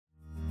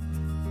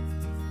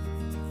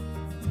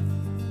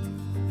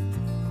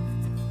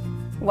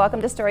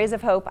Welcome to Stories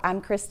of Hope. I'm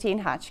Christine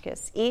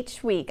Hotchkiss.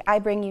 Each week, I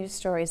bring you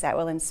stories that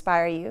will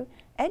inspire you,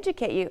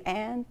 educate you,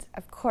 and,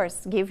 of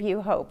course, give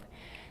you hope.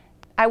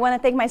 I want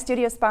to thank my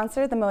studio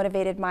sponsor, the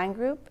Motivated Mind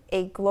Group,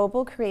 a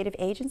global creative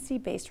agency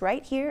based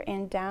right here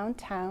in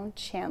downtown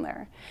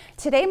Chandler.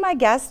 Today, my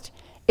guest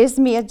is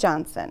Mia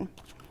Johnson.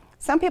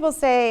 Some people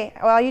say,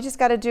 well, you just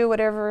got to do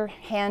whatever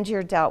hand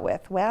you're dealt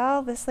with.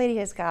 Well, this lady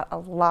has got a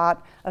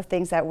lot of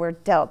things that were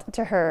dealt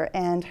to her,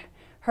 and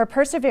her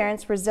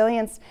perseverance,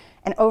 resilience,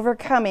 and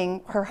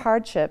overcoming her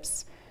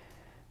hardships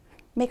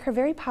make her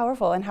very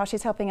powerful in how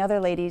she's helping other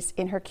ladies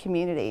in her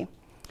community.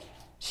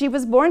 She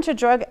was born to a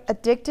drug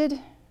addict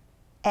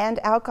and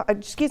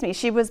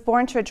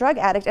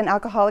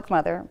alcoholic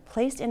mother,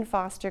 placed in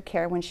foster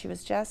care when she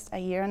was just a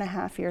year and a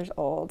half years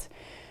old.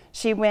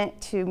 She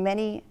went to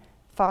many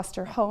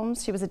foster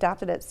homes. She was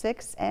adopted at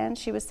 6, and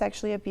she was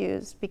sexually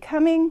abused,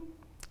 becoming,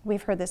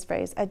 we've heard this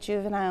phrase, a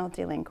juvenile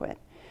delinquent.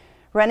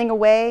 Running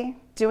away,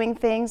 doing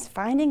things,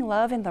 finding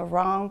love in the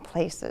wrong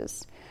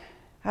places,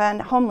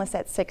 and homeless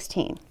at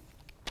 16.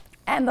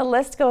 And the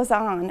list goes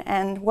on,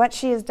 and what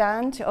she has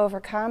done to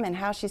overcome and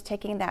how she's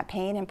taking that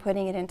pain and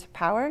putting it into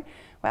power,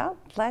 well,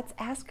 let's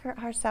ask her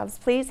ourselves.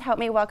 Please help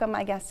me welcome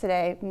my guest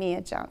today, Mia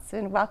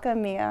Johnson.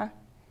 Welcome, Mia.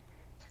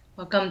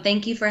 Welcome.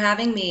 Thank you for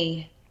having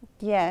me.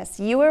 Yes,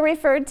 you were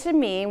referred to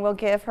me. We'll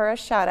give her a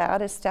shout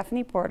out as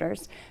Stephanie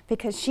Borders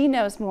because she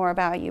knows more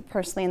about you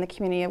personally in the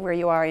community of where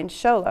you are in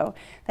Show Low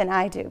than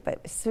I do.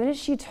 But as soon as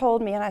she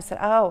told me, and I said,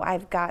 oh,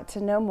 I've got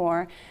to know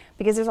more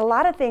because there's a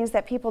lot of things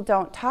that people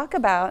don't talk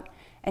about,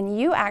 and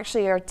you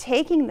actually are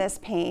taking this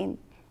pain,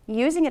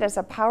 using it as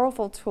a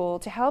powerful tool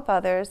to help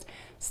others,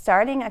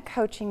 starting a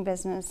coaching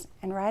business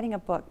and writing a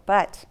book.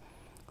 But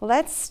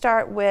let's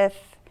start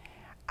with,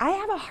 I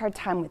have a hard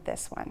time with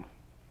this one.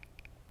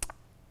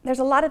 There's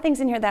a lot of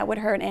things in here that would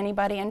hurt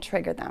anybody and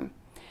trigger them.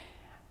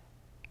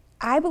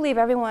 I believe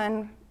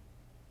everyone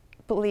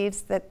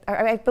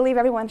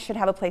should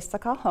have a place to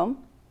call home.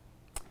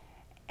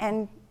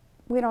 And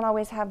we don't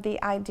always have the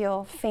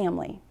ideal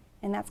family.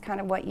 And that's kind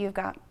of what you've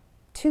got,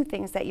 2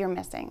 things that you're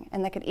missing.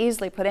 And that could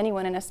easily put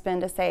anyone in a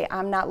spin to say,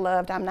 I'm not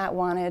loved, I'm not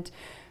wanted,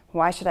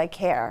 why should I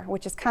care?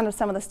 Which is kind of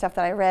some of the stuff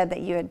that I read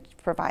that you had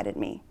provided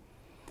me.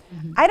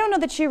 Mm-hmm. I don't know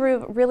that you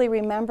really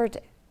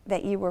remembered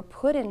that you were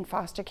put in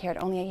foster care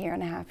at only a year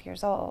and a half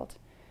years old.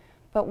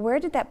 But where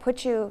did that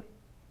put you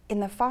in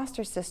the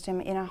foster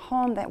system in a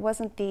home that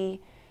wasn't the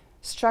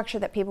structure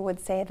that people would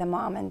say the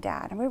mom and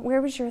dad? And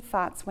where was your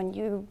thoughts when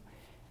you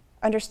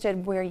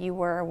understood where you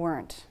were or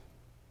weren't?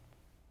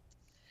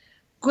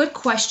 Good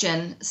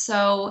question.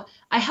 So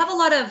I have a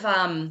lot of,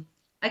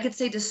 I could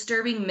say,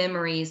 disturbing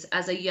memories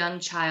as a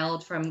young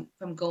child from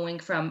going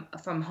from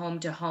home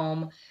to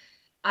home.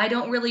 I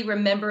don't really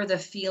remember the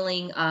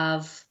feeling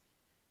of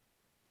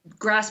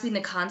grasping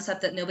the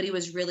concept that nobody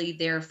was really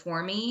there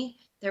for me.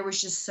 There was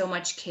just so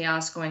much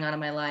chaos going on in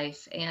my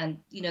life. And,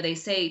 they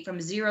say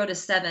from 0 to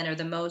 7 are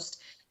the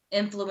most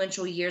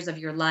influential years of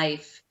your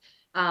life.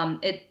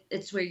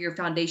 It's where your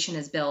foundation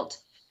is built.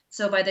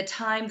 So by the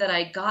time that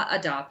I got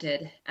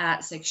adopted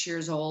at 6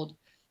 years old,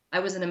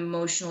 I was an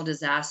emotional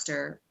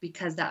disaster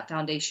because that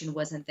foundation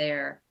wasn't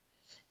there.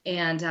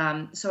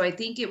 And so I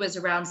think it was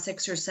around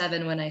 6 or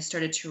 7 when I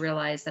started to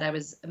realize that I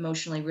was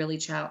emotionally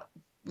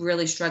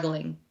really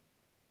struggling.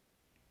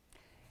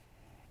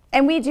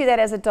 And we do that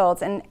as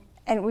adults, and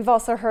we've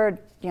also heard,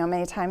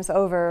 many times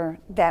over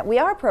that we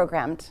are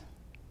programmed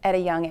at a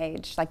young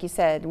age. Like you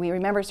said, we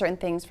remember certain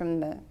things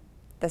from the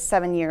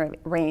 7-year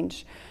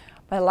range,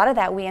 but a lot of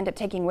that we end up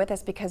taking with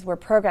us because we're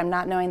programmed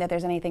not knowing that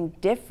there's anything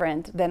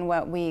different than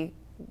what we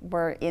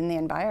were in the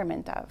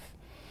environment of.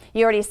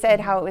 You already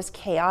said how it was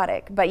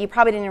chaotic, but you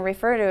probably didn't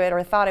refer to it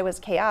or thought it was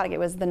chaotic. It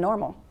was the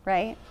normal,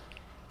 right?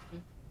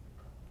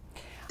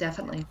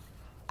 Definitely.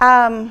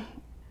 And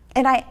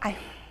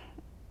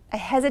I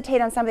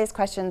hesitate on some of these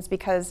questions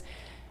because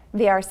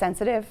they are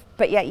sensitive,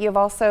 but yet you've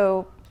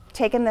also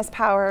taken this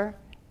power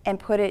and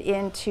put it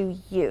into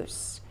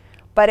use.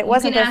 But it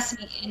wasn't. You can ask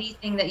me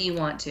anything that you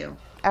want to.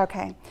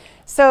 Okay.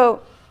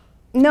 So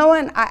no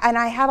one, and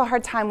I have a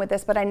hard time with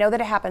this, but I know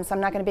that it happens, so I'm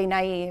not going to be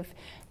naive.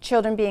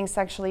 Children being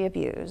sexually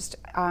abused,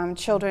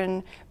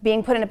 children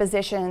being put in a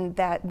position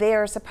that they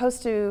are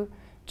supposed to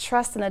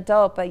trust an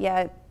adult, but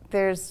yet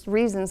there's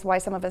reasons why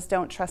some of us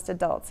don't trust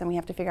adults, and we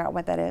have to figure out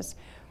what that is.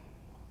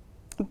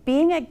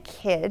 Being a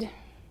kid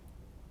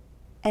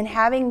and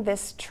having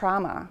this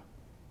trauma,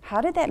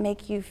 how did that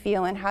make you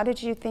feel, and how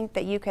did you think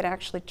that you could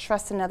actually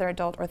trust another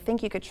adult or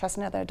think you could trust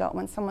another adult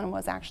when someone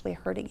was actually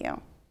hurting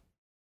you?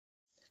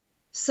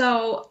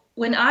 So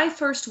when I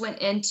first when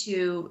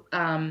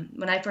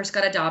I first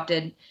got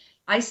adopted,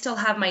 I still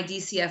have my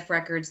DCF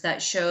records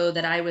that show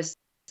that I was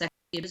sexually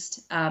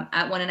abused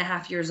at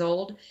 1.5 years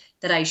old,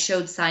 that I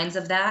showed signs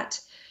of that.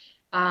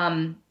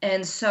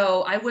 And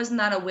so I was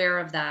not aware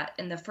of that.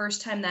 And the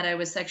first time that I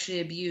was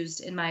sexually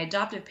abused in my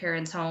adoptive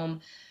parents'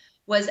 home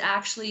was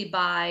actually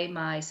by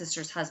my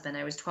sister's husband.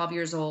 I was 12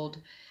 years old.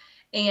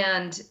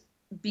 And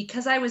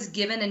because I was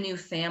given a new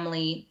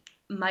family,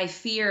 my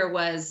fear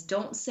was,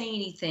 don't say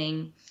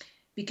anything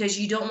because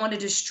you don't want to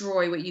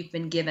destroy what you've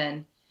been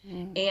given.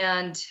 Mm.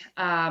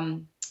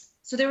 And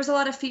so there was a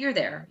lot of fear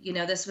there.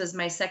 This was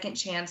my second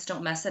chance,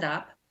 don't mess it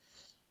up.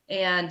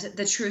 And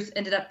the truth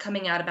ended up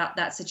coming out about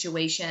that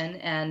situation.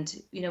 And,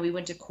 we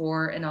went to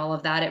court and all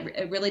of that.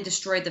 It really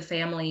destroyed the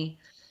family.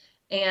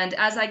 And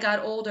as I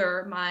got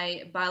older,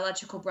 my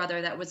biological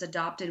brother that was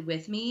adopted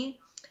with me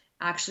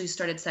actually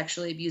started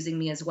sexually abusing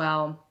me as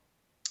well.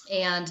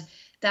 And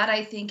that,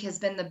 I think, has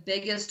been the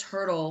biggest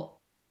hurdle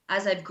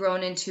as I've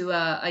grown into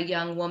a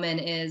young woman,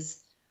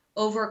 is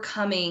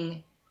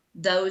overcoming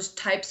those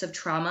types of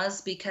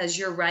traumas, because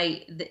you're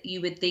right, that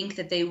you would think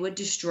that they would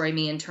destroy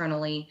me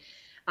internally.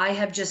 I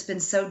have just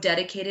been so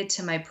dedicated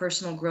to my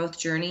personal growth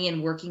journey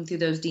and working through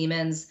those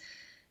demons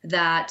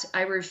that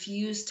I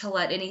refuse to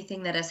let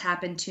anything that has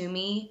happened to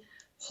me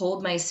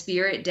hold my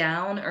spirit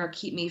down or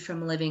keep me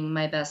from living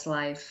my best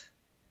life.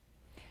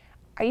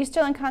 Are you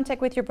still in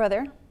contact with your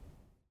brother?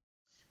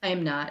 I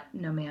am not.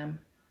 No, ma'am.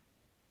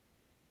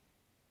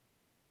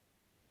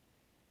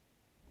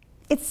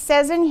 It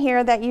says in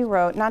here that you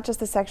wrote, not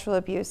just the sexual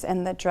abuse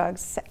and the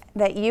drugs,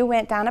 that you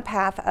went down a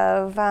path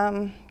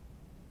of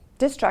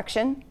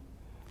destruction.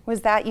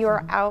 Was that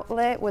your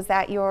outlet? Was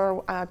that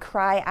your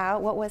cry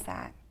out? What was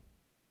that?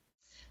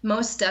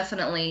 Most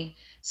definitely.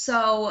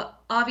 So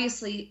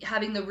obviously,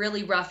 having the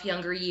really rough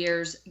younger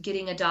years,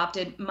 getting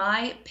adopted,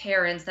 my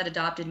parents that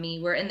adopted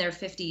me were in their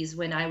 50s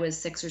when I was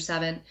 6 or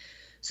 7.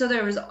 So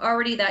there was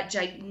already that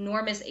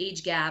ginormous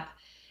age gap,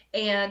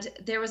 and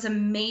there was a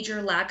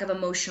major lack of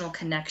emotional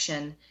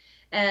connection.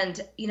 And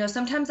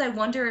sometimes I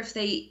wonder if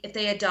they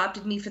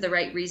adopted me for the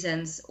right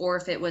reasons, or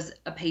if it was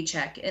a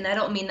paycheck. And I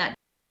don't mean that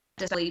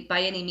necessarily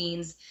by any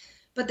means,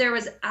 but there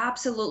was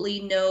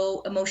absolutely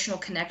no emotional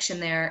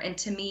connection there. And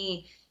to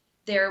me,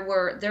 there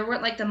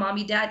weren't like the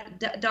mommy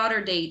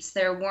daughter dates.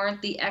 There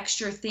weren't the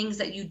extra things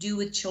that you do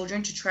with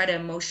children to try to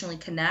emotionally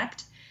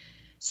connect.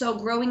 So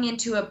growing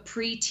into a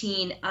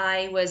preteen,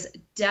 I was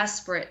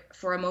desperate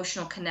for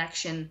emotional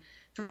connection,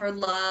 for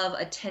love,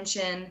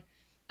 attention,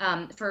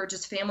 for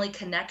just family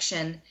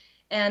connection.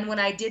 And when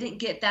I didn't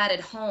get that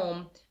at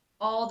home,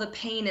 all the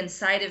pain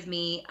inside of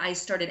me, I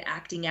started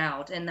acting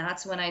out. And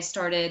that's when I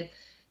started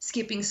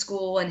skipping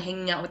school and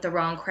hanging out with the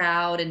wrong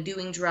crowd and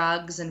doing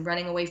drugs and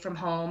running away from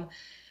home.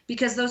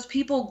 Because those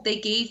people, they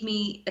gave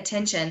me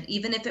attention,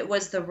 even if it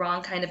was the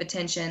wrong kind of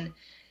attention.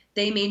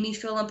 They made me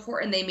feel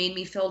important. They made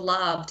me feel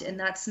loved. And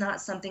that's not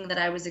something that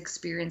I was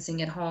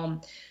experiencing at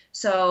home.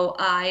 So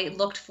I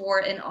looked for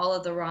it in all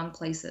of the wrong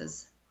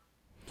places.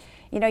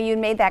 You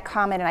made that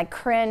comment, and I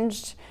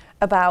cringed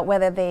about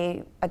whether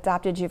they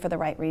adopted you for the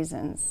right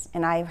reasons.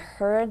 And I've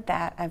heard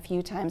that a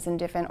few times in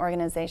different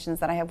organizations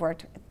that I have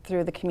worked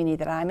through the community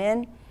that I'm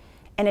in.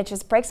 And it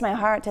just breaks my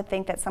heart to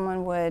think that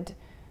someone would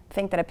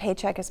think that a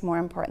paycheck is more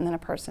important than a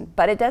person.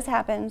 But it does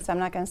happen, so I'm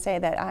not going to say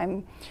that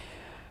I'm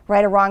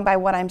right or wrong by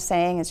what I'm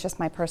saying. It's just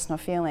my personal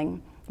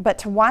feeling. But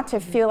to want to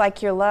feel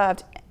like you're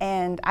loved,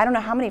 and I don't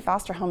know how many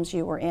foster homes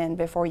you were in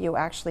before you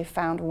actually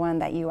found one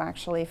that you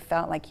actually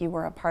felt like you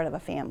were a part of a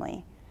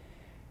family.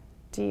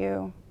 Do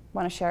you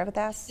want to share with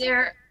us?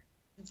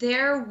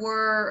 There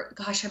were,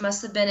 gosh, I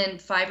must have been in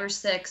 5 or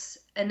 6,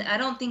 and I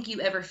don't think you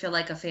ever feel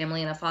like a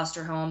family in a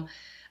foster home.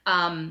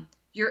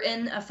 You're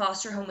in a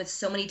foster home with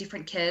so many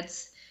different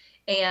kids,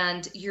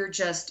 and you're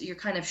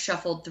kind of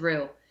shuffled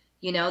through.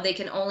 They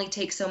can only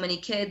take so many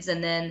kids,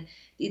 and then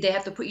they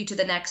have to put you to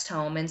the next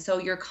home. And so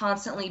you're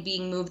constantly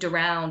being moved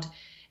around.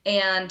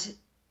 And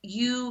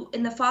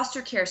in the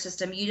foster care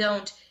system, you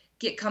don't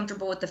get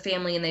comfortable with the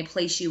family and they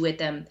place you with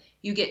them.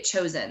 You get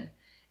chosen.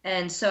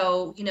 And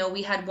so,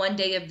 we had one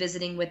day of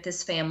visiting with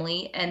this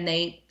family, and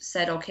they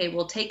said, okay,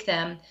 we'll take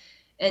them.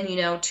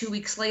 And, 2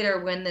 weeks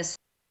later, when this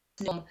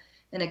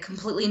in a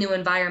completely new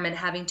environment,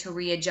 having to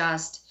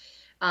readjust.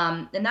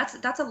 And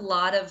that's a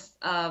lot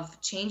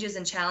of changes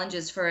and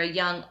challenges for a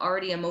young,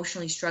 already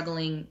emotionally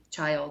struggling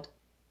child.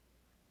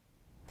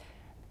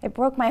 It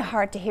broke my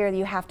heart to hear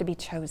you have to be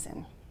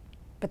chosen,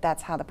 but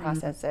that's how the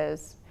process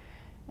is.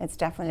 It's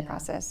definitely a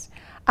process.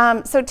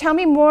 So tell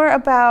me more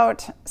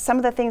about some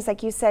of the things,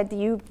 like you said,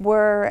 you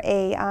were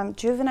a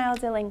juvenile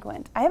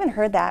delinquent. I haven't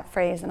heard that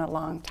phrase in a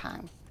long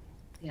time.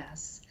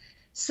 Yes.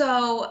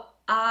 So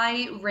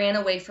I ran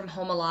away from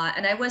home a lot,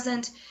 and I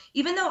wasn't,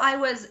 even though I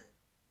was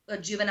a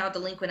juvenile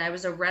delinquent, I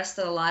was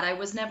arrested a lot. I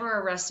was never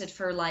arrested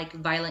for like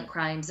violent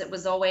crimes. It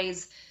was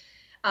always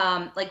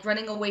like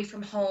running away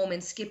from home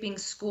and skipping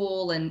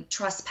school and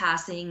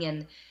trespassing.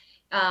 And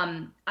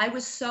I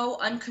was so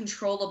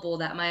uncontrollable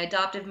that my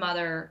adoptive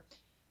mother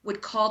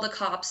would call the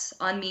cops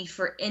on me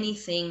for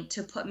anything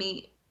to put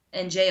me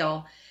in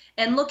jail.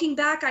 And looking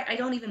back, I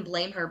don't even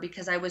blame her,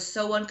 because I was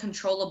so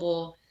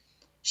uncontrollable.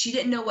 She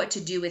didn't know what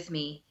to do with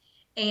me.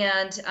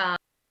 And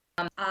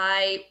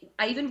I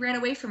even ran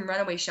away from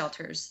runaway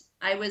shelters.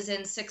 I was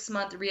in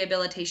 6-month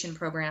rehabilitation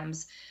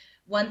programs.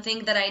 One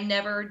thing that I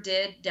never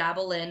did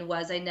dabble in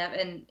was I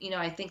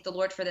thank the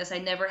Lord for this. I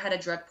never had a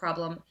drug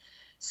problem.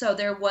 So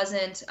there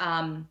wasn't,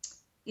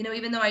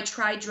 even though I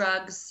tried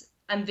drugs,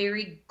 I'm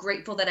very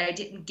grateful that I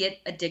didn't get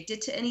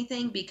addicted to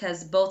anything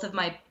because both of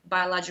my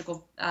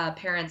biological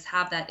parents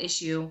have that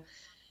issue.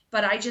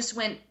 But I just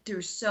went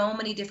through so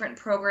many different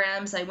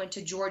programs. I went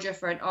to Georgia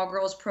for an all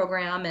girls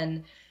program.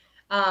 And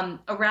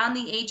around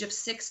the age of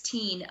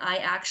 16, I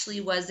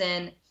actually was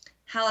in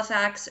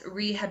Halifax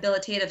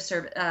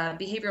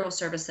Behavioral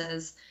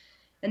Services.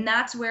 And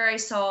that's where I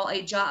saw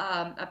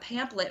a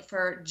pamphlet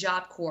for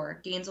Job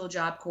Corp, Gainesville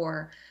Job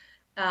Corp.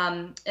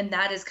 And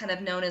that is kind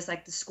of known as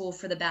like the school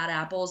for the bad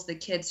apples, the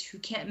kids who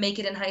can't make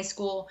it in high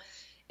school.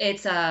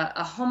 It's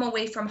a home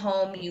away from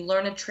home. You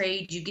learn a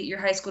trade, you get your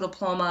high school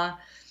diploma,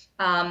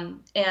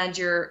 and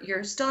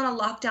you're still in a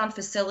lockdown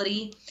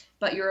facility,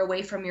 but you're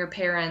away from your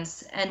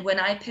parents. And when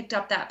I picked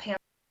up that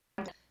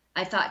pamphlet,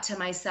 I thought to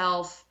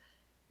myself,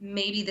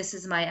 maybe this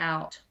is my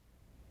out.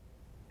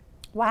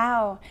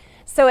 Wow.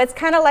 So it's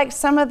kind of like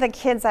some of the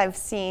kids I've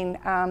seen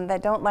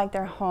that don't like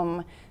their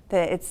home,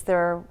 that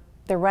they're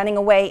running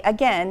away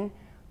again,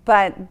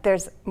 but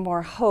there's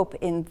more hope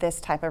in this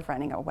type of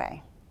running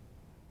away.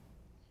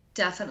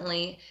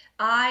 Definitely.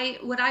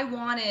 What I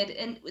wanted,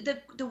 and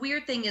the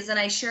weird thing is, and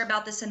I share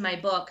about this in my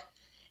book,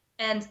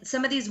 and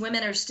some of these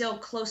women are still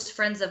close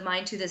friends of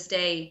mine to this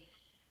day.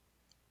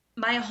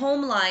 My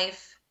home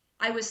life,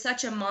 I was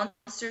such a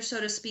monster,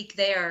 so to speak,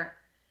 there.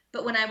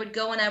 But when I would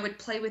go and I would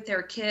play with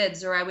their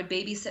kids or I would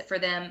babysit for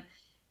them,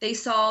 they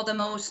saw the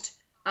most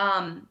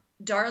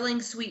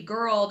darling, sweet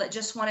girl that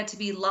just wanted to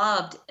be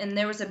loved. And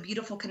there was a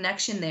beautiful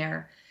connection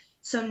there.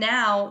 So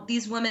now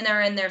these women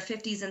are in their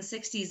 50s and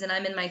 60s, and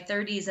I'm in my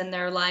 30s, and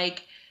they're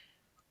like,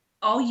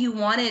 all you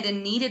wanted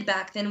and needed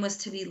back then was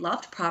to be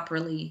loved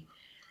properly.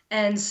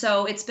 And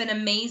so it's been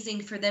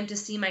amazing for them to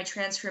see my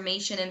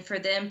transformation and for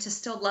them to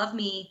still love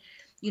me,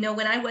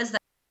 when I was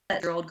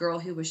that year old girl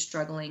who was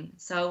struggling.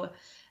 So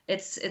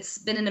it's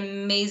been an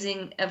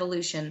amazing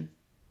evolution.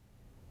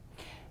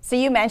 So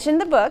you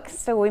mentioned the book,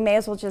 so we may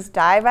as well just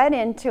dive right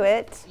into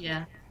it.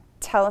 Yeah.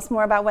 Tell us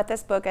more about what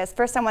this book is.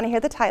 First, I want to hear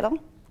the title.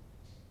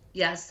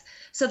 Yes.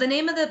 So the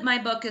name of my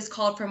book is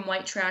called From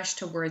White Trash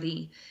to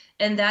Worthy.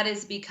 And that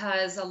is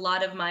because a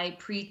lot of my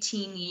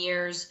preteen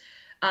years,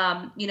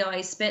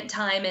 I spent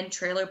time in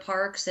trailer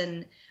parks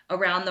and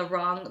around the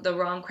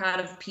wrong crowd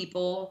of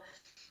people.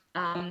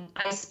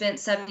 I spent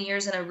 7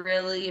 years in a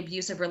really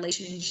abusive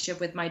relationship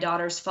with my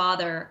daughter's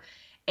father.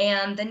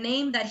 And the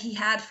name that he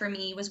had for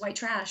me was White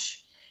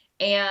Trash.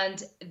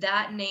 And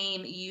that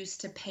name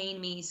used to pain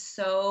me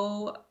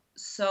so,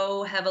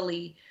 so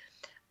heavily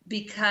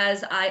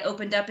because I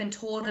opened up and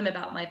told him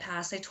about my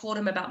past. I told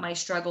him about my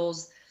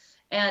struggles.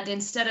 And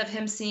instead of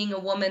him seeing a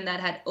woman that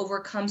had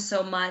overcome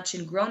so much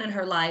and grown in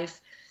her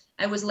life,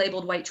 I was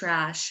labeled white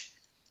trash.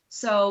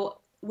 So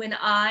when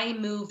I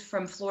moved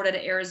from Florida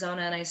to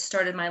Arizona and I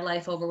started my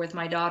life over with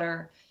my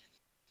daughter,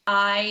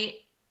 I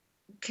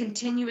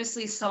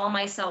continuously saw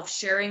myself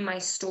sharing my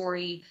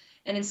story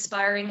and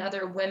inspiring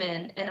other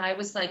women. And I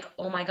was like,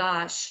 oh my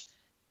gosh,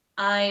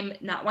 I'm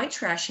not white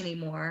trash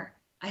anymore.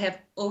 I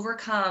have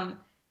overcome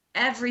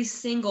every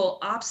single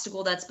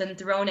obstacle that's been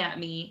thrown at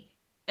me.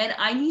 And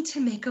I need to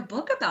make a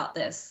book about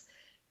this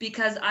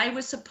because I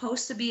was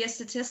supposed to be a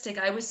statistic.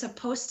 I was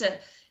supposed to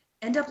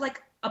end up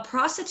like a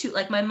prostitute,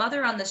 like my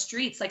mother on the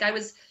streets. Like I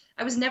was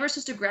never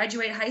supposed to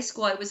graduate high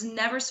school. I was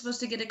never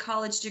supposed to get a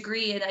college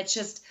degree. And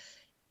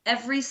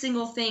every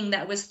single thing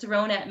that was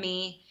thrown at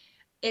me,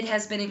 it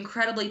has been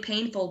incredibly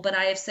painful. But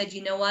I have said,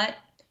 you know what?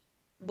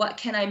 What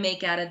can I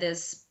make out of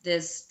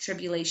this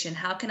tribulation?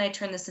 How can I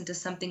turn this into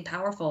something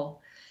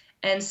powerful?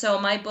 And so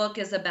my book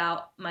is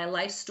about my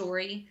life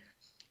story,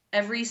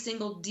 every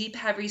single deep,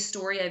 heavy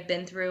story I've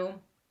been through,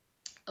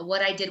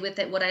 what I did with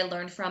it, what I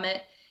learned from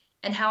it,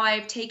 and how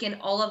I've taken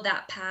all of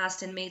that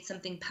past and made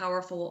something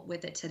powerful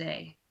with it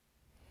today.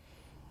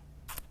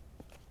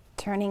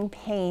 Turning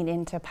pain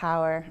into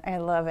power. I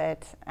love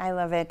it. I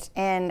love it.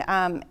 And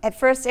at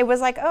first it was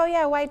like, oh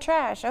yeah, white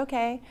trash,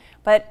 okay.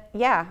 But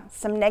yeah,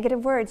 some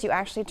negative words, you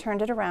actually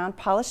turned it around,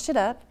 polished it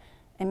up,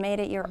 and made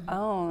it your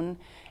own.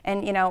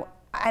 And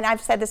and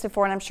I've said this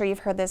before, and I'm sure you've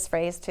heard this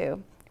phrase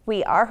too.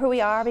 We are who we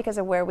are because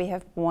of where we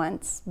have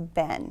once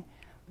been.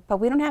 But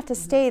we don't have to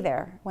stay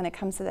there when it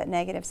comes to that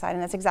negative side.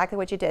 And that's exactly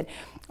what you did.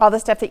 All the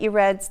stuff that you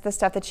read, the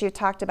stuff that you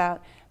talked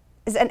about,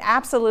 is an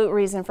absolute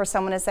reason for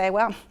someone to say,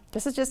 well,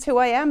 this is just who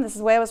I am. This is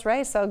the way I was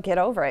raised, so get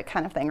over it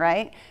kind of thing,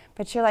 right?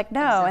 But you're like,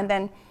 no.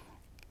 Exactly.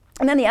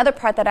 And then the other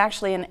part that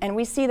actually, and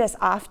we see this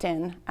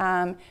often,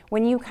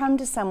 when you come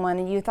to someone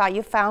and you thought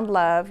you found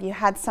love, you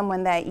had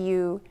someone that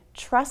you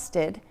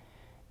trusted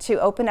to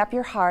open up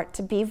your heart,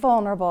 to be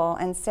vulnerable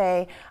and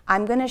say,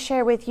 I'm going to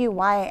share with you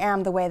why I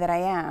am the way that I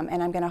am,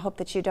 and I'm going to hope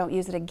that you don't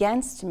use it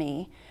against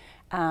me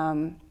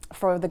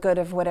for the good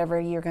of whatever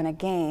you're going to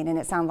gain. And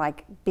it sounded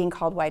like being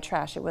called white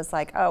trash. It was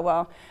like, oh,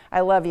 well,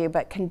 I love you,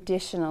 but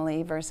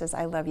conditionally versus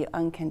I love you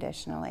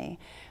unconditionally.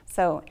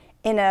 So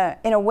in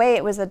a way,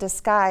 it was a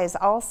disguise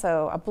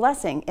also, a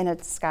blessing in a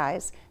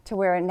disguise, to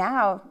where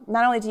now,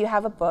 not only do you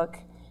have a book,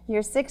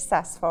 you're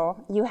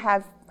successful, you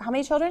have, how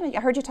many children?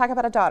 I heard you talk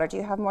about a daughter. Do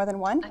you have more than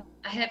one?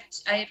 I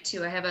have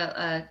two. I have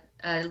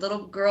a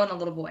little girl and a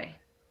little boy.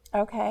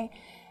 Okay.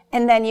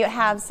 And then you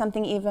have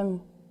something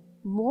even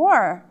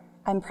more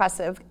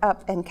impressive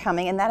up and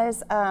coming, and that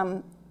is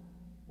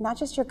not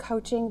just your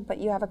coaching, but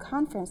you have a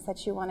conference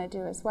that you want to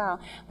do as well.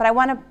 But I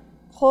want to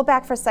pull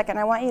back for a second.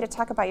 I want you to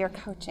talk about your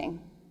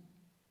coaching.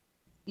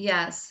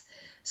 Yes.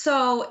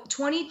 So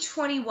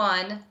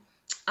 2021,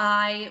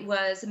 I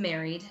was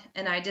married,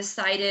 and I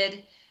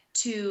decided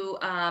to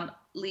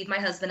leave my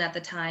husband at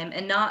the time,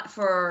 and not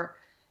for,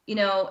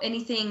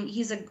 anything.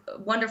 He's a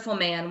wonderful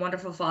man,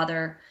 wonderful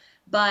father.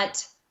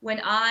 But when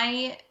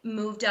I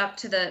moved up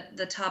to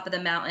the top of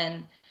the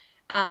mountain,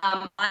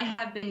 I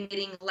have been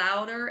getting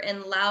louder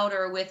and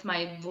louder with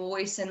my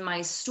voice and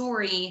my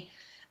story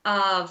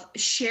of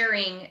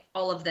sharing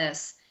all of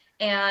this.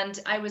 And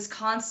I was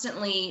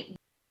constantly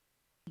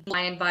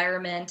my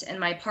environment and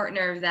my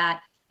partner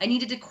that I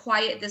needed to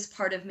quiet this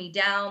part of me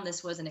down.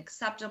 This wasn't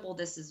acceptable.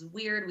 This is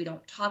weird. We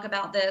don't talk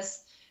about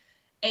this.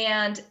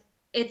 And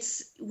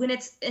it's when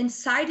it's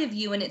inside of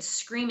you and it's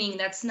screaming,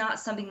 that's not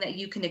something that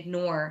you can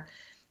ignore.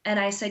 And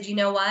I said, you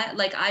know what?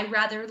 Like, I'd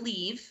rather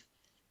leave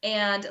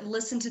and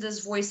listen to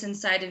this voice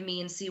inside of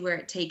me and see where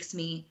it takes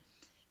me.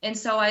 And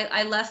so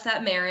I left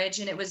that marriage,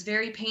 and it was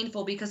very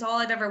painful because all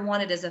I've ever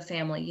wanted is a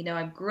family.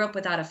 I grew up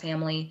without a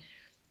family.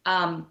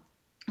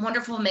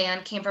 Wonderful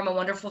man, came from a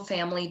wonderful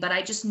family, but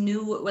I just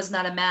knew it was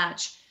not a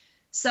match.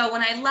 So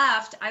when I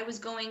left, I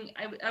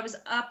was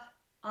up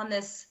on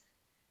this,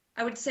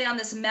 I would say, on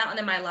this mountain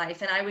in my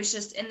life. And I was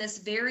just in this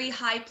very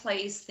high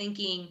place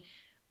thinking,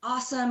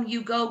 awesome,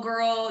 you go,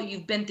 girl.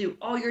 You've been through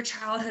all your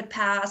childhood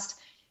past.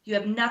 You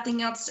have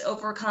nothing else to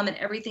overcome, and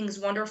everything's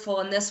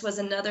wonderful. And this was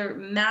another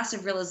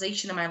massive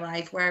realization in my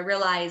life where I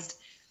realized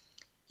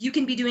you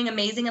can be doing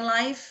amazing in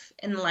life,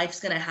 and life's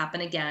going to happen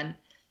again.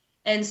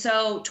 And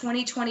so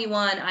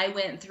 2021, I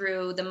went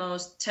through the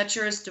most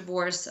treacherous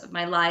divorce of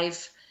my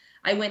life.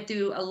 I went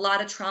through a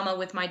lot of trauma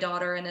with my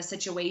daughter in a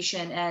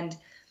situation, and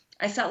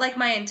I felt like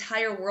my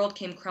entire world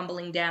came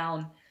crumbling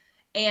down.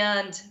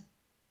 And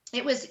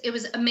it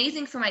was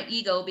amazing for my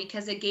ego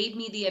because it gave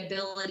me the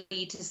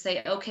ability to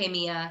say, okay,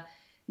 Mia,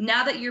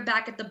 now that you're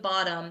back at the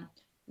bottom,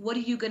 what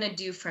are you going to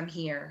do from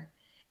here?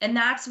 And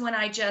that's when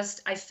I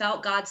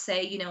felt God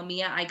say,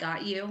 Mia, I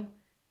got you.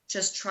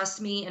 Just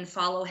trust me and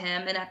follow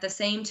him. And at the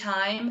same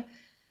time,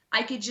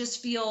 I could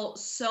just feel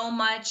so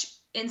much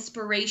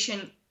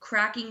inspiration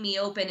cracking me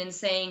open and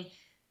saying,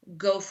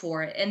 go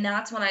for it. And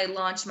that's when I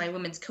launched my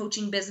women's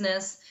coaching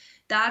business.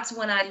 That's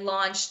when I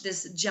launched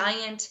this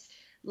giant,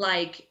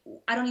 like,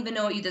 I don't even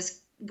know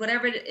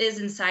whatever it is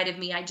inside of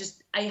me.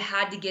 I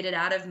had to get it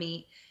out of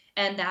me.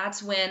 And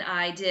that's when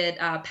I did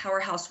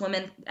Powerhouse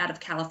Women out of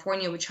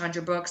California with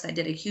Chandra Brooks. I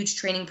did a huge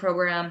training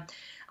program.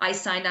 I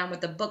signed on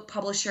with a book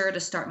publisher to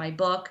start my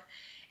book.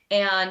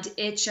 And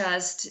it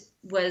just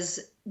was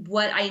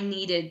what I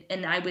needed.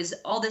 And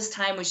all this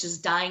time was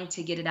just dying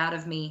to get it out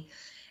of me.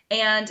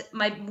 And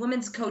my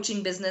women's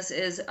coaching business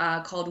is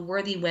called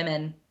Worthy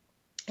Women.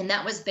 And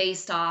that was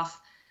based off,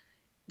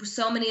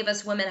 so many of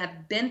us women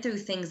have been through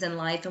things in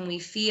life, and we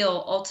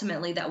feel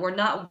ultimately that we're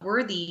not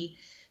worthy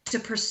to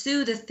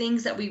pursue the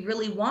things that we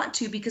really want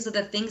to because of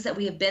the things that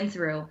we have been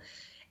through,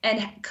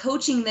 and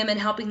coaching them and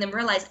helping them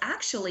realize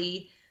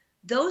actually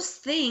those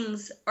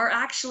things are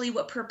actually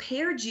what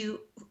prepared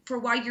you for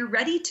why you're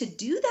ready to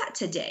do that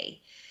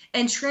today,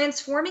 and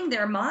transforming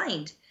their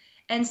mind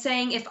and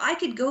saying, if I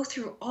could go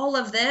through all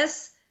of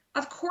this,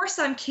 of course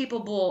I'm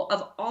capable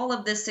of all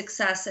of this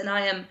success, and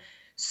I am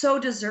so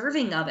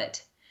deserving of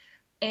it.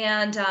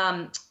 And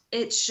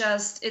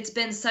it's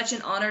been such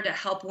an honor to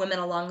help women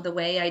along the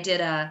way. I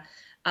did a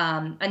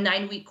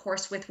 9-week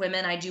course with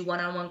women. I do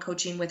one-on-one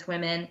coaching with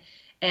women,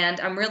 and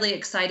I'm really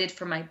excited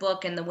for my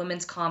book and the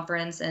women's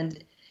conference.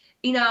 And,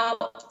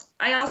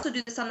 I also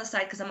do this on the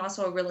side because I'm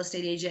also a real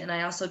estate agent, and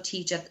I also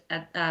teach at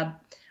a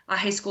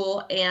high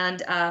school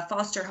and a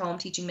foster home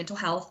teaching mental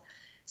health.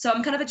 So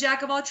I'm kind of a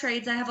jack of all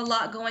trades. I have a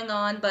lot going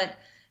on, but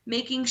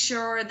making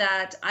sure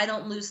that I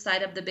don't lose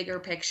sight of the bigger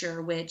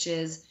picture, which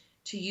is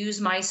to use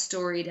my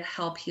story to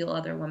help heal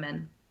other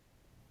women.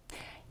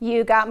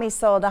 You got me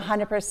sold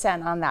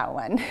 100% on that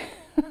one.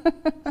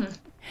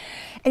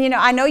 And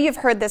I know you've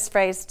heard this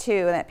phrase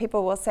too, that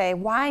people will say,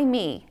 why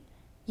me?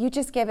 You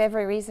just give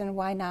every reason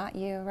why not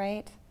you,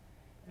 right?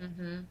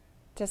 Mm-hmm.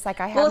 Just like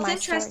I have my story. Well,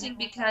 it's interesting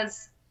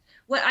because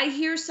what I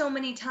hear so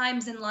many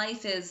times in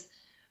life is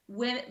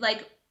women,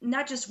 like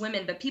not just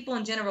women, but people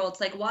in general.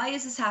 It's like, why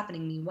is this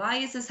happening to me? Why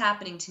is this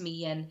happening to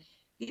me? And,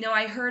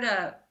 I heard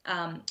a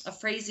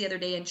phrase the other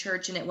day in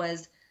church, and it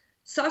was,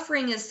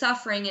 suffering is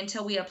suffering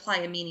until we apply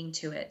a meaning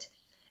to it.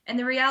 And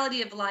the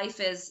reality of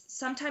life is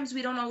sometimes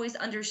we don't always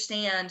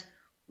understand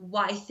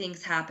why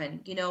things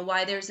happen,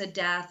 why there's a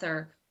death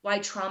or why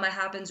trauma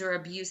happens or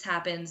abuse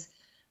happens.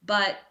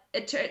 But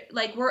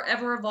like we're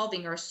ever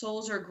evolving, our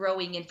souls are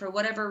growing. And for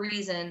whatever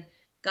reason,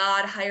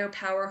 God, higher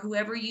power,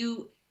 whoever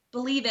you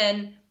believe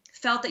in,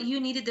 felt that you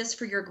needed this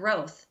for your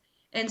growth.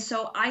 And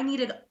so I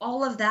needed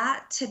all of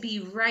that to be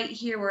right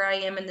here where I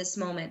am in this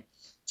moment.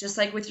 Just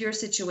like with your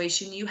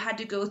situation, you had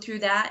to go through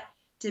that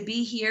to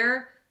be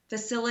here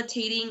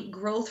facilitating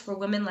growth for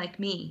women like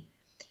me.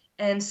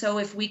 And so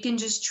if we can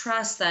just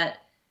trust that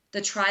the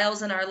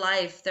trials in our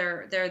life,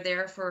 they're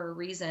there for a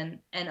reason,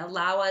 and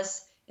allow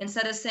us,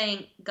 instead of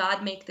saying,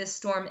 God, make this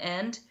storm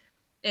end,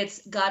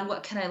 it's, God,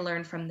 what can I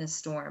learn from this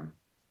storm?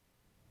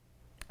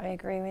 I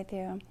agree with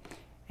you.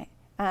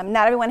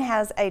 Not everyone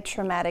has a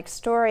traumatic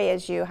story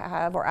as you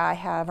have, or I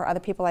have, or other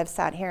people I've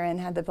sat here and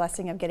had the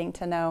blessing of getting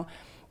to know,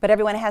 but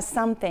everyone has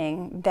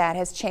something that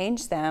has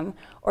changed them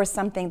or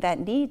something that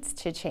needs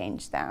to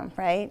change them,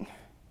 right?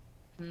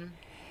 Mm-hmm.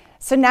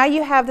 So now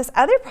you have this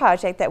other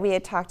project that we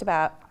had talked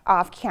about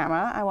off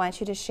camera. I want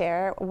you to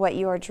share what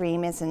your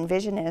dream is and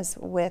vision is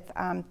with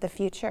the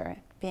future,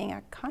 being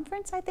a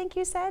conference, I think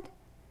you said?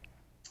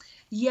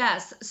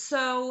 Yes.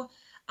 So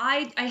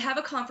I have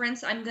a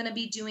conference I'm going to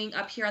be doing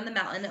up here on the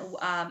mountain.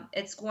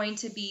 It's going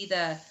to be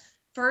the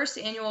first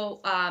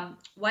annual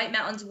White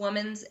Mountains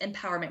Women's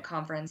Empowerment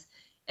Conference.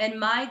 And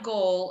my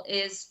goal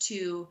is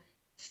to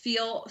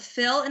fill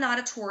an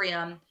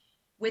auditorium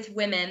with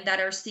women that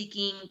are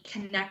seeking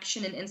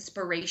connection and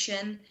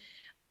inspiration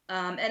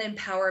and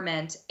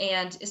empowerment.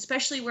 And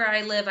especially where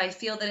I live, I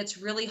feel that it's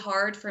really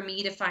hard for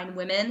me to find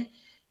women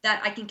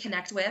that I can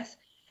connect with.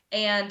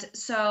 And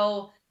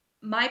so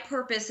my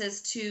purpose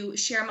is to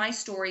share my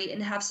story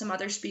and have some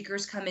other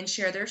speakers come and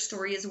share their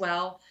story as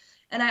well.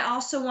 And I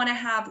also want to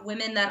have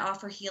women that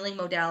offer healing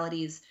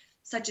modalities,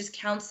 such as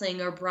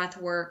counseling or breath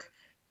work,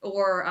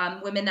 or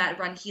women that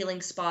run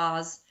healing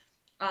spas,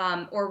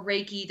 or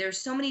Reiki. There's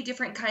so many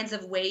different kinds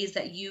of ways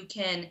that you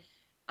can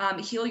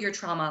heal your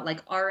trauma,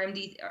 like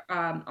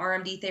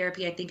RMD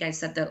therapy. I think I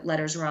said the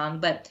letters wrong,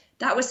 but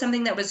that was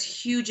something that was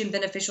huge and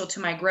beneficial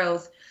to my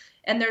growth.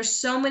 And there's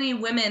so many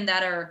women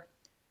that are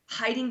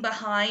hiding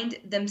behind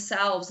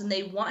themselves, and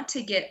they want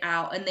to get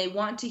out and they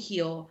want to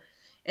heal,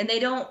 and they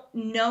don't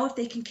know if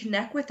they can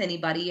connect with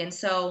anybody. And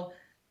so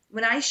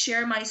when I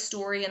share my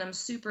story and I'm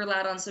super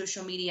loud on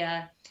social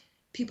media,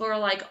 people are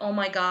like, oh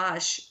my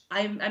gosh,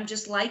 I'm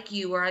just like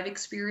you, or I've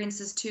experienced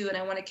this too, and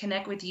I want to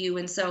connect with you.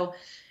 And so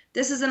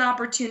this is an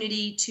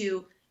opportunity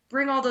to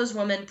bring all those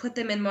women, put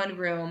them in one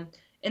room,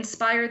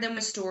 inspire them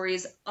with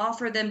stories,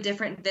 offer them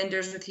different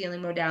vendors with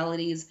healing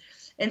modalities,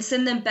 and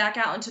send them back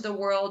out into the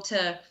world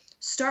to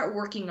start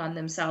working on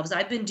themselves.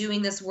 I've been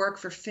doing this work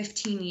for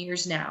 15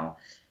 years now,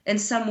 and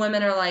some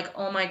women are like,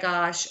 oh my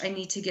gosh, I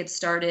need to get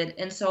started.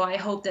 And so I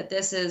hope that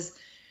this is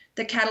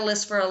the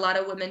catalyst for a lot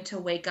of women to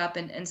wake up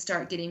and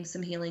start getting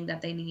some healing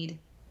that they need.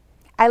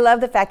 I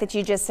love the fact that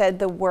you just said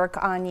the work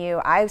on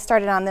you. I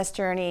started on this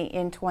journey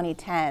in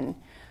 2010,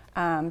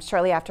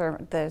 shortly after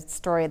the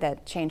story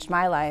that changed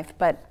my life.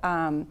 But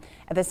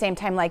at the same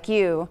time, like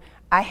you,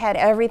 I had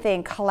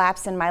everything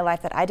collapse in my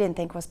life that I didn't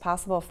think was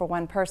possible for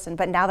one person.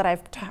 But now that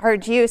I've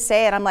heard you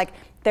say it, I'm like,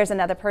 there's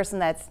another person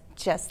that's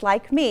just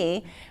like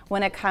me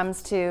when it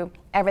comes to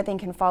everything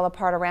can fall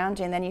apart around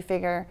you. And then you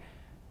figure,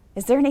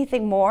 is there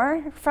anything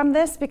more from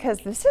this? Because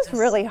this is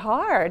really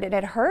hard and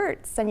it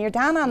hurts, and you're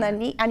down on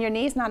on your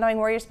knees not knowing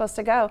where you're supposed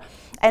to go.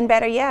 And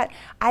better yet,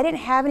 I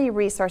didn't have any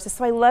resources,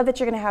 so I love that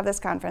you're going to have this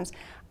conference.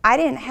 I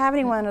didn't have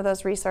any one of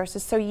those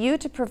resources, so you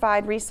to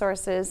provide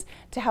resources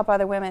to help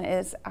other women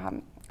is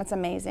it's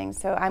amazing.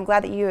 So I'm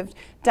glad that you have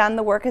done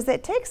the work, because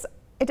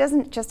it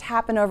doesn't just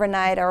happen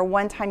overnight or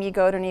one time you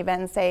go to an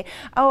event and say,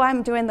 oh,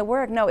 I'm doing the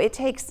work. No, it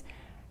takes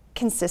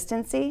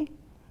consistency,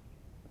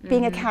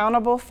 being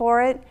accountable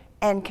for it,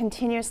 and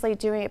continuously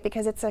doing it,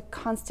 because it's a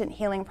constant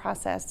healing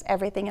process.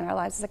 Everything in our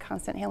lives is a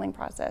constant healing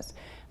process.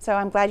 So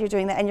I'm glad you're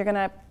doing that, and you're going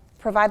to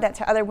provide that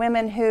to other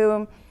women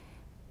who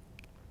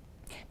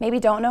maybe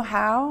don't know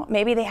how.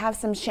 Maybe they have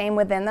some shame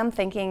within them,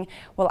 thinking,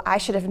 well, I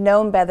should have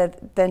known better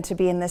than to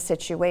be in this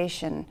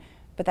situation.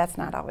 But that's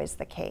not always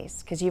the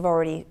case, because you've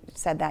already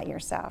said that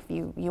yourself.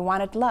 You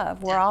wanted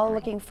love. We're all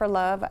looking for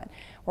love.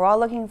 We're all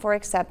looking for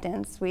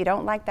acceptance. We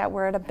don't like that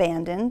word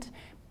abandoned,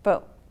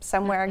 but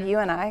somewhere you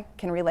and I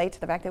can relate to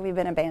the fact that we've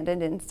been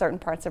abandoned in certain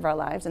parts of our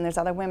lives, and there's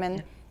other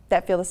women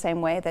that feel the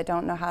same way, that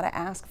don't know how to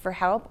ask for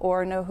help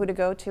or know who to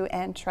go to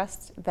and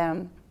trust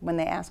them when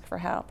they ask for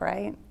help,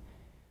 right?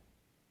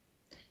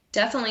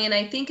 Definitely. And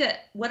I think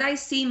what I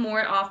see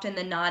more often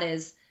than not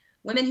is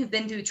women who've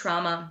been through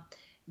trauma,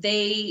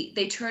 they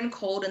turn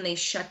cold and they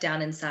shut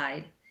down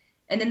inside,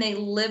 and then they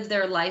live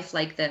their life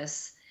like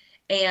this.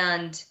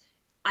 And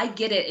I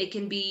get it. It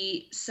can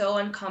be so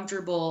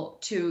uncomfortable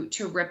to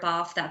rip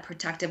off that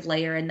protective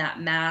layer and that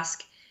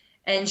mask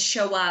and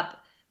show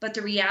up. But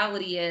the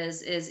reality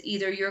is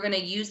either you're going to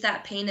use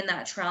that pain and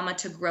that trauma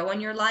to grow in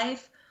your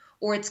life,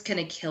 or it's going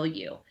to kill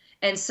you.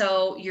 And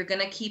so you're going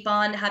to keep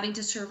on having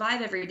to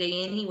survive every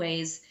day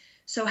anyways.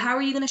 So how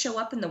are you going to show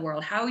up in the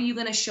world? How are you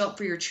going to show up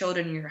for your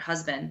children and your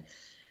husband?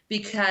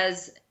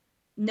 Because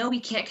no,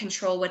 we can't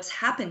control what's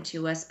happened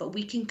to us, but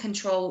we can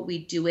control what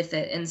we do with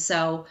it. And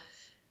so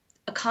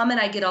a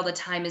comment I get all the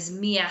time is,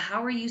 Mia,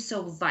 how are you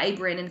so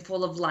vibrant and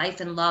full of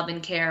life and love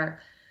and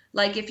care?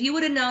 Like, if you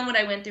would have known what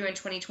I went through in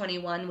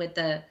 2021 with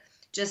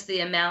the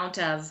amount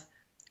of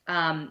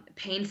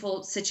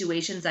painful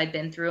situations I've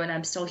been through, and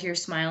I'm still here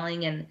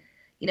smiling, and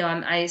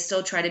I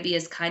still try to be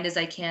as kind as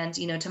I can,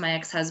 to my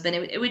ex-husband.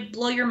 It would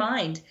blow your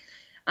mind.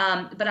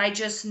 But I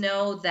just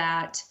know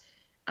that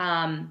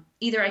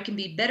Either I can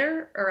be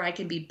bitter or I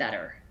can be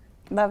better.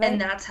 Love And it.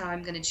 that's how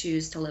I'm going to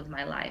choose to live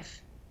my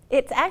life.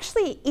 It's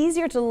actually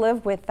easier to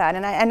live with that.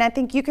 And I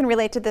think you can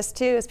relate to this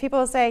too, is people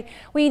will say,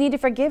 well, you need to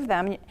forgive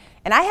them.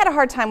 And I had a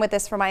hard time with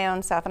this for my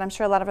own self, and I'm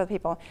sure a lot of other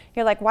people.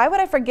 You're like, why would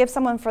I forgive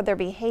someone for their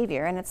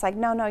behavior? And it's like,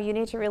 no, you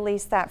need to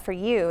release that for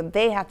you.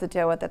 They have to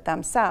deal with it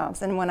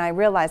themselves. And when I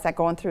realized that,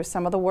 going through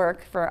some of the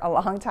work for a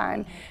long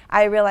time,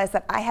 I realized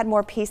that I had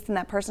more peace than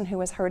that person who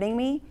was hurting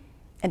me.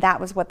 And that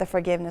was what the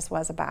forgiveness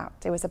was about.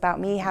 It was about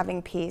me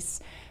having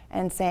peace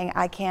and saying,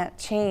 I can't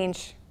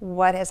change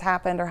what has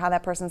happened or how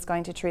that person's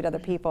going to treat other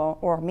people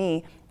or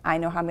me. I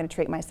know how I'm going to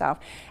treat myself.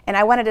 And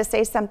I wanted to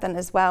say something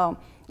as well.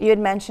 You had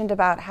mentioned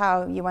about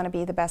how you want to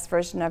be the best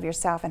version of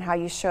yourself and how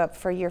you show up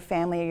for your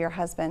family or your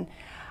husband.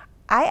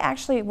 I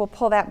actually will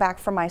pull that back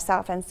for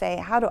myself and say,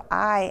 how do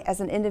I, as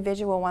an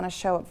individual, want to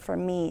show up for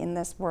me in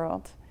this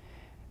world?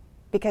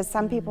 Because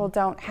some people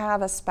don't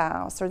have a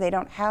spouse or they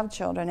don't have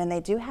children, and they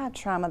do have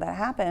trauma that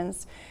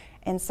happens.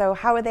 And so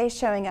how are they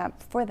showing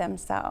up for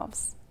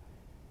themselves?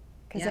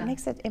 Because it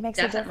makes a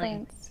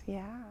difference.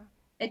 Yeah.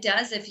 It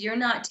does. If you're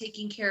not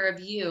taking care of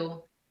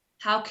you,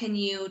 how can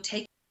you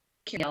take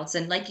care of else?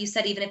 And like you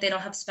said, even if they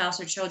don't have spouse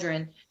or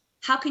children,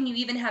 how can you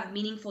even have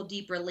meaningful,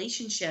 deep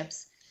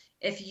relationships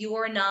if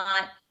you're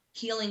not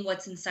healing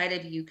what's inside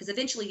of you? Because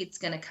eventually it's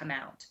going to come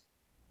out.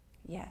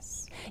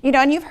 Yes.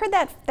 And you've heard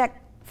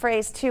that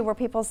phrase too, where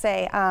people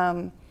say,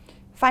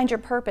 find your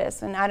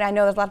purpose. And I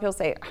know there's a lot of people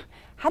say,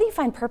 how do you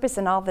find purpose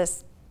in all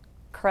this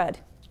crud,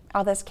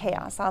 all this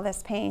chaos, all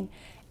this pain?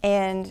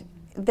 And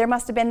there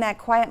must have been that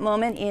quiet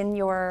moment in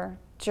your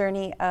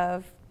journey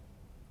of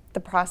the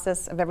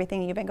process of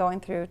everything you've been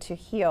going through to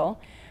heal,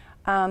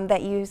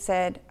 that you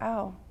said,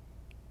 oh,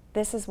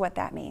 this is what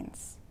that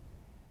means.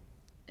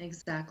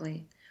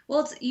 Exactly.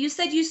 Well, you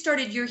said you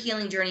started your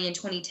healing journey in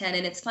 2010,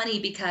 and it's funny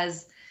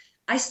because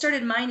I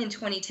started mine in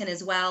 2010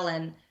 as well.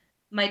 And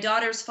my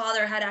daughter's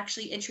father had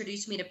actually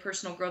introduced me to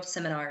personal growth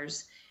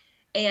seminars,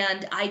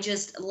 and I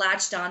just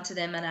latched onto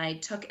them, and I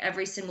took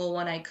every single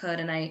one I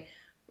could, and I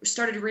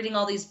started reading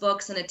all these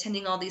books and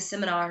attending all these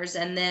seminars.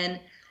 And then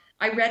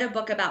I read a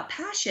book about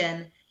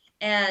passion,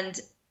 and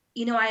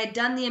I had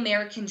done the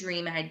American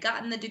dream. I had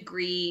gotten the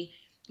degree,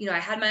 I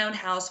had my own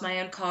house, my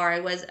own car. I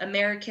was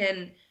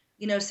American,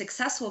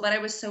 successful, but I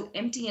was so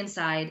empty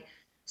inside.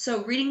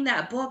 So reading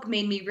that book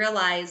made me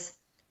realize,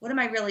 what am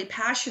I really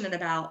passionate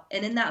about?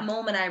 And in that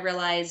moment, I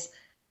realized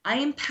I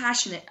am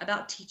passionate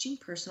about teaching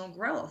personal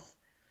growth.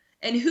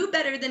 And who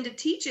better than to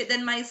teach it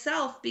than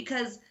myself,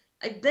 because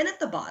I've been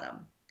at the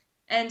bottom.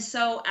 And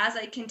so as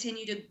I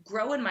continue to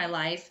grow in my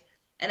life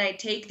and I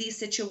take these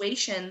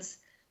situations,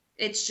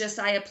 it's just,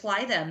 I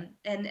apply them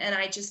and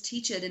I just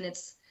teach it. And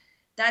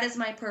that is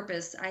my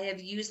purpose. I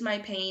have used my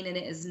pain, and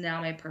it is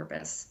now my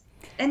purpose.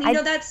 And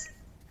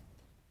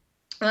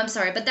I'm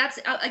sorry, but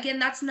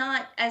that's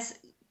not as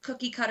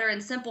cookie cutter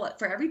and simple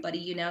for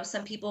everybody.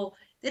 Some people,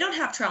 they don't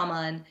have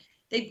trauma, and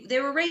they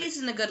were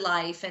raised in a good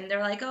life, and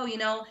they're like,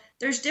 oh,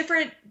 there's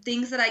different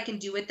things that I can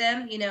do with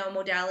them,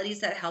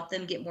 modalities that help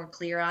them get more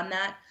clear on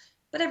that.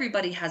 But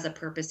everybody has a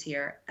purpose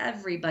here.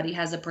 Everybody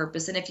has a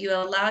purpose. And if you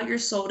allow your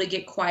soul to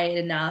get quiet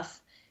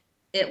enough,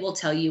 it will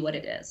tell you what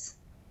it is.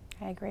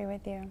 I agree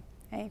with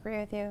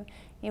you.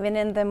 Even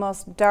in the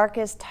most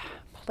darkest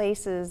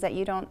places that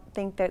you don't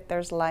think that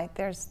there's light,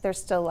 there's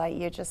still light.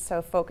 You're just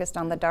so focused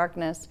on the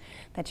darkness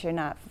that you're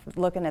not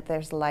looking at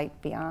there's light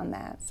beyond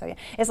that. So yeah.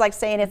 It's like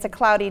saying it's a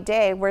cloudy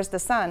day, where's the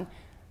sun?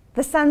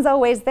 The sun's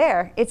always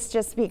there. It's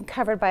just being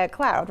covered by a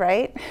cloud,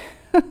 right?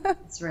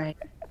 That's right.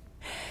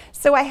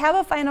 So I have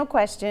a final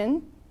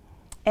question,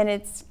 and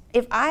it's,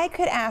 if I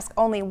could ask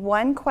only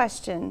one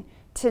question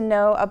to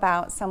know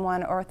about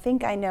someone or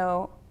think I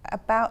know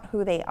about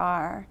who they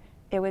are,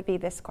 it would be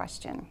this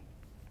question.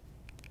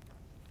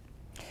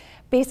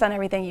 Based on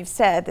everything you've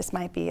said, this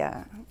might be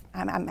I'm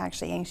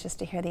actually anxious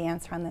to hear the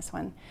answer on this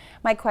one.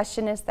 My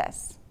question is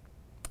this: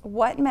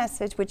 what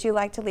message would you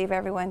like to leave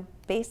everyone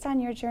based on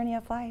your journey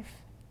of life?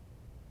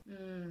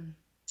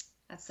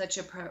 That's such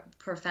a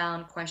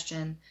profound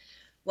question.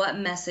 What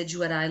message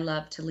would I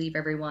love to leave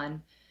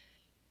everyone?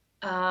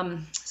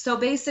 So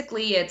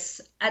basically,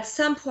 it's at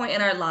some point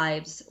in our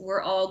lives,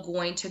 we're all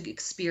going to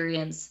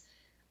experience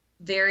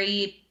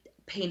very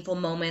painful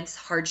moments,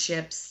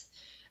 hardships,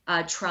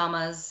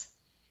 traumas.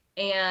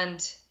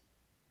 And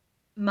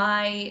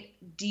my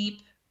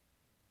deep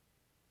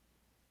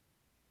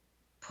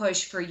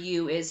push for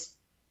you is,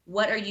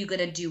 what are you going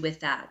to do with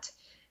that?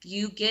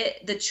 You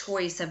get the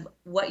choice of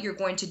what you're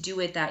going to do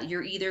with that.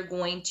 You're either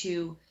going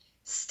to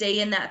stay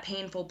in that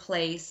painful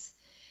place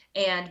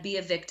and be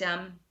a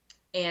victim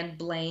and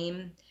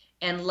blame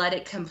and let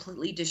it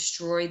completely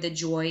destroy the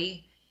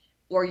joy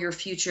or your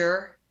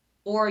future,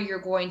 or you're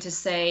going to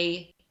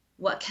say,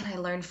 what can I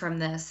learn from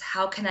this?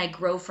 How can I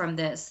grow from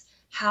this?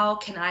 How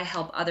can I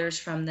help others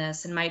from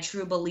this? And my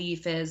true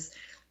belief is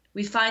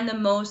we find the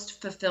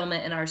most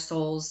fulfillment in our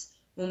souls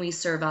when we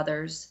serve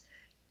others.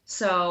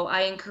 So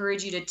I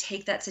encourage you to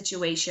take that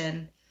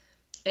situation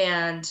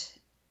and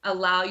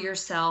allow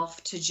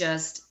yourself to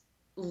just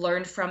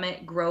learn from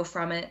it, grow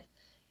from it,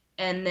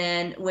 And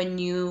then when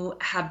you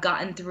have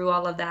gotten through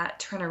all of that,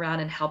 turn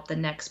around and help the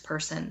next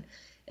person.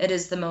 It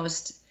is the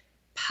most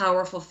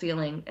powerful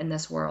feeling in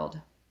this world.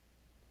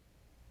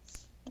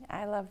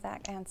 I love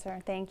that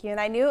answer. Thank you. And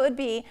I knew it would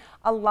be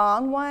a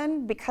long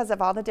one because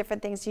of all the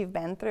different things you've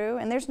been through.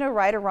 And there's no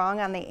right or wrong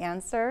on the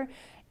answer.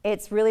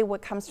 It's really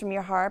what comes from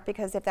your heart,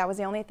 because if that was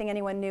the only thing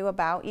anyone knew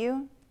about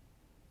you,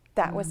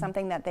 that was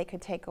something that they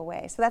could take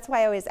away. So that's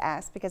why I always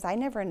ask, because I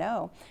never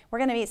know. We're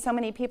going to meet so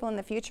many people in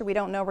the future we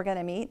don't know we're going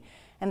to meet,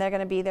 and they're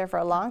going to be there for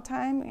a long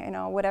time,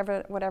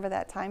 whatever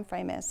that time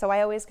frame is. So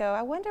I always go,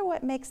 I wonder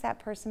what makes that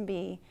person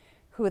be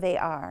who they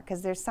are,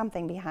 because there's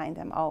something behind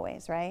them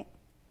always, right?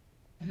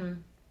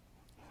 Mm-hmm.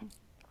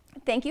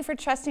 Thank you for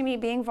trusting me,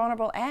 being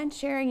vulnerable, and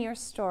sharing your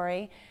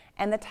story.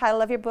 And the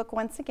title of your book,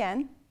 once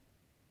again?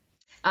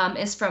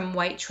 Is From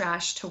White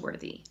Trash to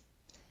Worthy.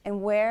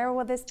 And where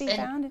will this be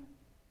found?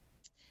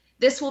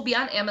 This will be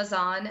on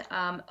Amazon,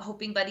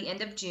 hoping by the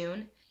end of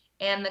June.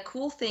 And the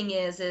cool thing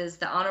is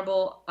the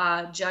Honorable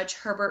Judge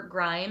Herbert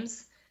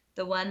Grimes,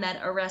 the one that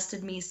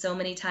arrested me so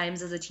many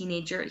times as a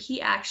teenager,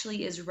 he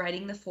actually is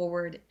writing the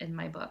foreword in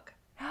my book.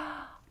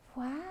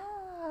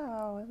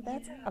 Wow,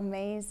 that's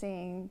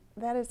amazing.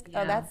 That is,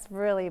 Yeah. that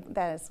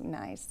is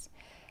nice.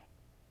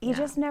 You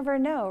just never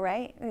know,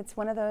 right? It's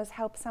one of those,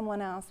 help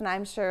someone else. And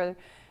I'm sure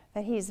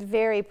that he's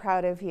very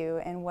proud of you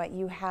and what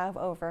you have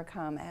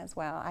overcome as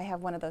well. I have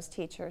one of those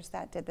teachers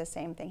that did the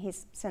same thing.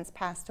 He's since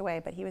passed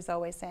away, but he was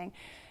always saying,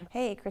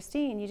 hey,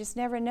 Christine, you just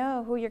never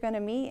know who you're going to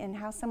meet and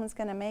how someone's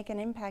going to make an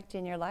impact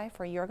in your life,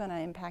 or you're going to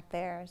impact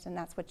theirs, and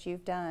that's what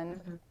you've done.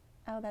 Mm-hmm.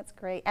 Oh, that's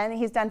great. And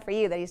he's done for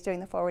you that he's doing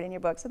the forward in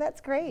your book, so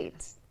that's great.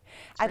 Yes.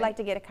 I'd like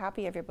to get a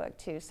copy of your book,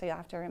 too, so you'll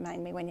have to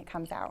remind me when it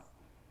comes out.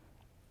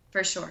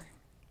 For sure.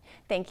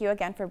 Thank you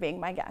again for being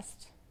my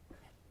guest.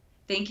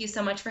 Thank you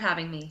so much for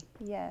having me.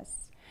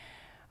 Yes.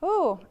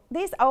 Oh,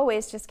 these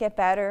always just get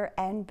better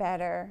and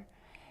better.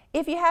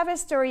 If you have a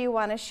story you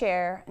want to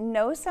share,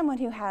 know someone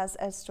who has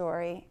a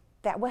story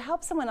that will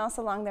help someone else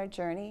along their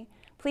journey,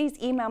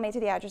 please email me to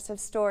the address of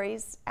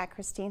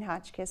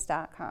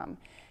stories@christinehotchkiss.com.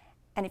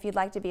 And if you'd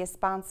like to be a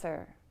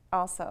sponsor,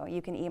 also,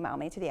 you can email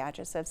me to the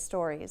address of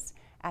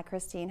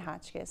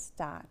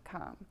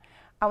stories@christinehotchkiss.com.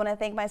 I want to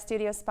thank my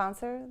studio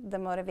sponsor, the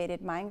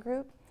Motivated Mind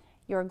Group.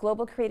 You're a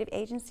global creative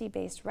agency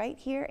based right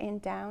here in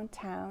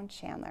downtown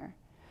Chandler.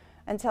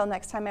 Until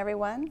next time,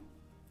 everyone,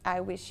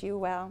 I wish you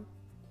well,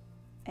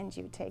 and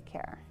you take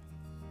care.